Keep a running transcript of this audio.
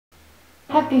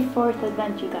Happy 4th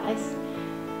Advent, you guys.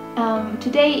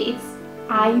 Today it's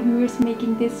I who is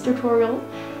making this tutorial,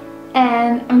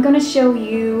 and I'm gonna show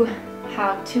you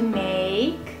how to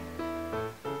make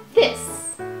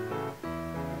this.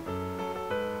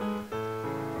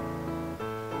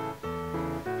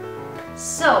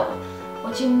 So,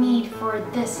 what you need for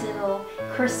this little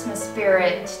Christmas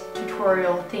spirit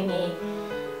tutorial thingy,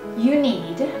 you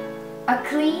need a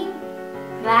clean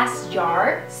glass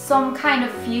jar, some kind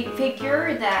of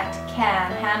figure that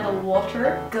can handle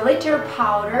water, glitter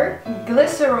powder,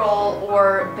 glycerol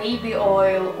or baby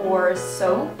oil or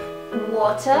soap,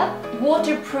 water,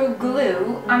 waterproof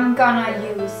glue. I'm gonna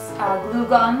use a glue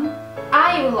gun.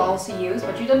 I will also use,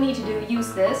 but you don't need to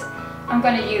use this, I'm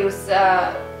gonna use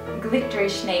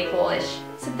glitterish nail polish.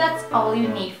 So that's all you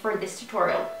need for this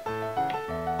tutorial.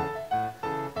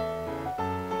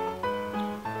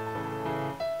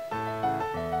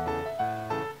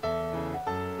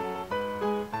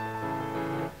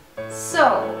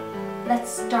 So,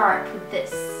 let's start with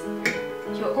this.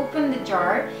 You open the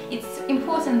jar. It's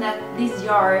important that this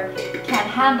jar can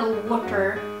handle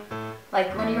water.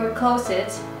 Like when you close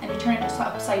it and you turn it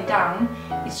upside down,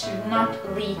 it should not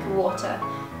leak water.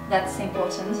 That's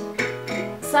important.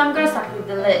 So I'm gonna start with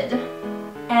the lid.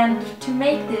 And to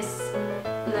make this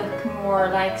look more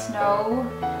like snow,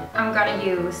 I'm gonna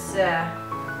use the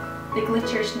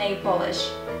glitterish nail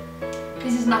polish.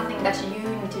 This is nothing that you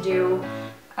need to do.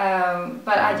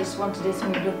 But I just wanted this to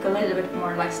look a little bit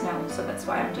more like snow, so that's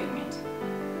why I'm doing it.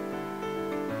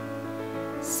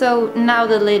 So now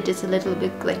the lid is a little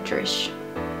bit glitterish.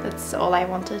 That's all I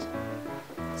wanted.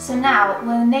 So now,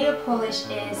 when the nail polish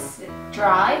is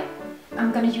dry,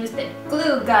 I'm gonna use the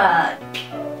glue gun.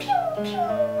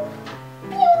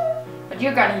 But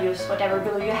you're gonna use whatever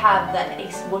glue you have that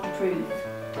is waterproof.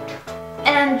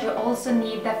 And you also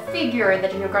need the figure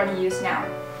that you're gonna use now.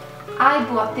 I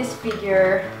bought this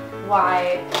figure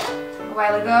a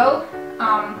while ago.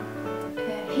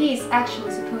 He's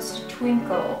actually supposed to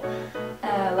twinkle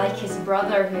like his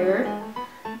brother here,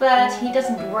 but he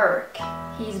doesn't work.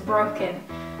 He's broken.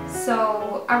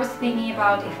 So I was thinking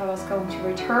about if I was going to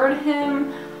return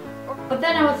him, but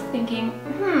then I was thinking,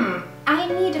 I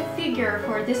need a figure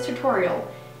for this tutorial.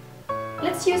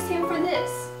 Let's use him for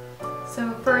this.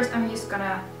 So first I'm just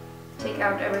gonna take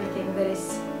out everything that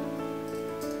is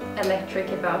electric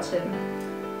about him.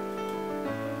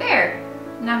 There!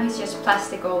 Now he's just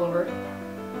plastic all over.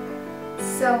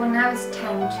 So now it's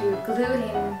time to glue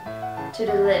him to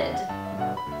the lid.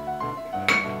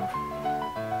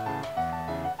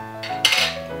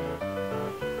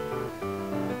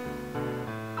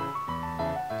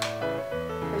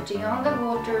 Putting on the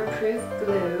waterproof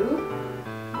glue,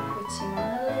 putting on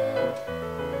the lid.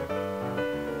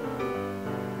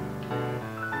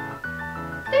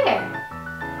 There!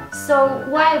 So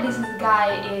while this guy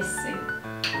is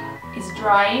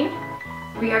drying,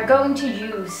 we are going to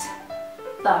use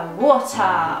the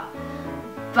water,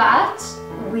 but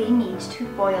we need to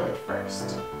boil it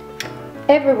first.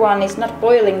 Everyone is not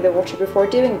boiling the water before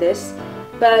doing this,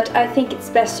 but I think it's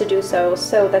best to do so,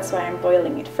 so that's why I'm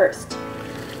boiling it first.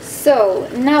 So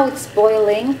now it's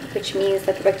boiling, which means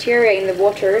that the bacteria in the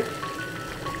water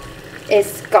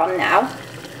is gone now.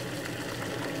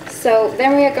 So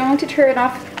then we are going to turn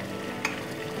off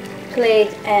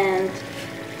plate and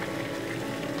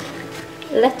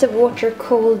let the water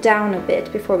cool down a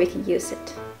bit before we can use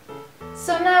it.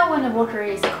 So now when the water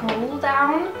is cooled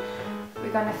down,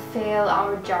 we're gonna fill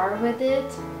our jar with it.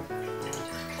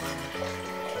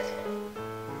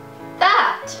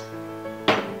 That!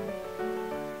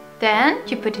 Then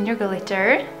you put in your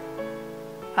glitter.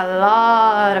 A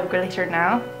lot of glitter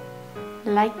now.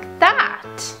 Like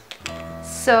that!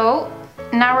 So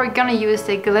now we're gonna use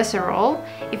the glycerol.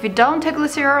 If you don't have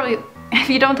glycerol,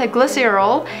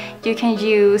 you can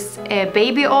use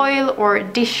baby oil or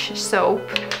dish soap.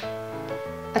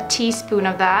 A teaspoon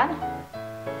of that.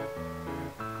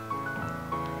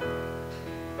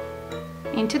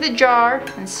 Into the jar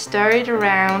and stir it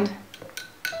around.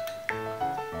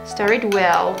 Stir it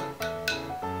well.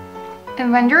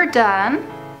 And when you're done,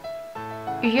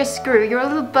 you just screw your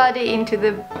little buddy into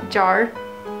the jar.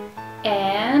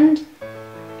 And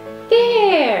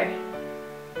there!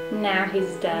 Now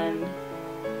he's done.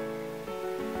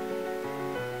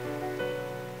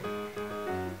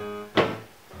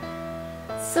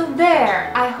 So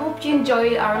there! I hope you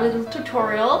enjoyed our little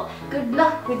tutorial. Good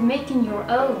luck with making your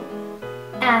own.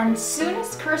 And soon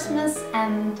is Christmas,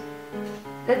 and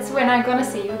that's when I'm gonna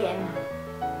see you again.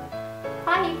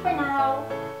 Bye for now!